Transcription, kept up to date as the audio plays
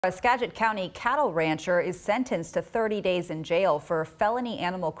A Skagit County cattle rancher is sentenced to 30 days in jail for felony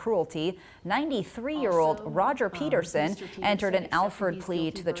animal cruelty. 93-year-old Roger Pederson entered an Alford plea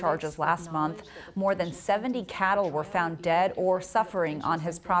to the charges last month. More than 70 cattle were found dead or suffering on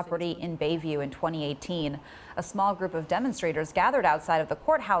his property in Bayview in 2018. A small group of demonstrators gathered outside of the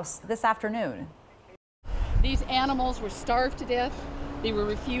courthouse this afternoon. These animals were starved to death. They were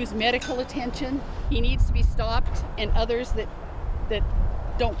refused medical attention. He needs to be stopped, and others that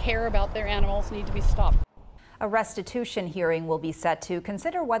don't care about their animals need to be stopped. A restitution hearing will be set to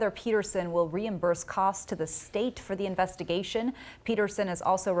consider whether Pederson will reimburse costs to the state for the investigation. Pederson is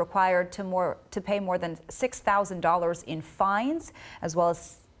also required to pay more than $6,000 in fines, as well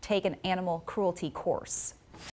as take an animal cruelty course.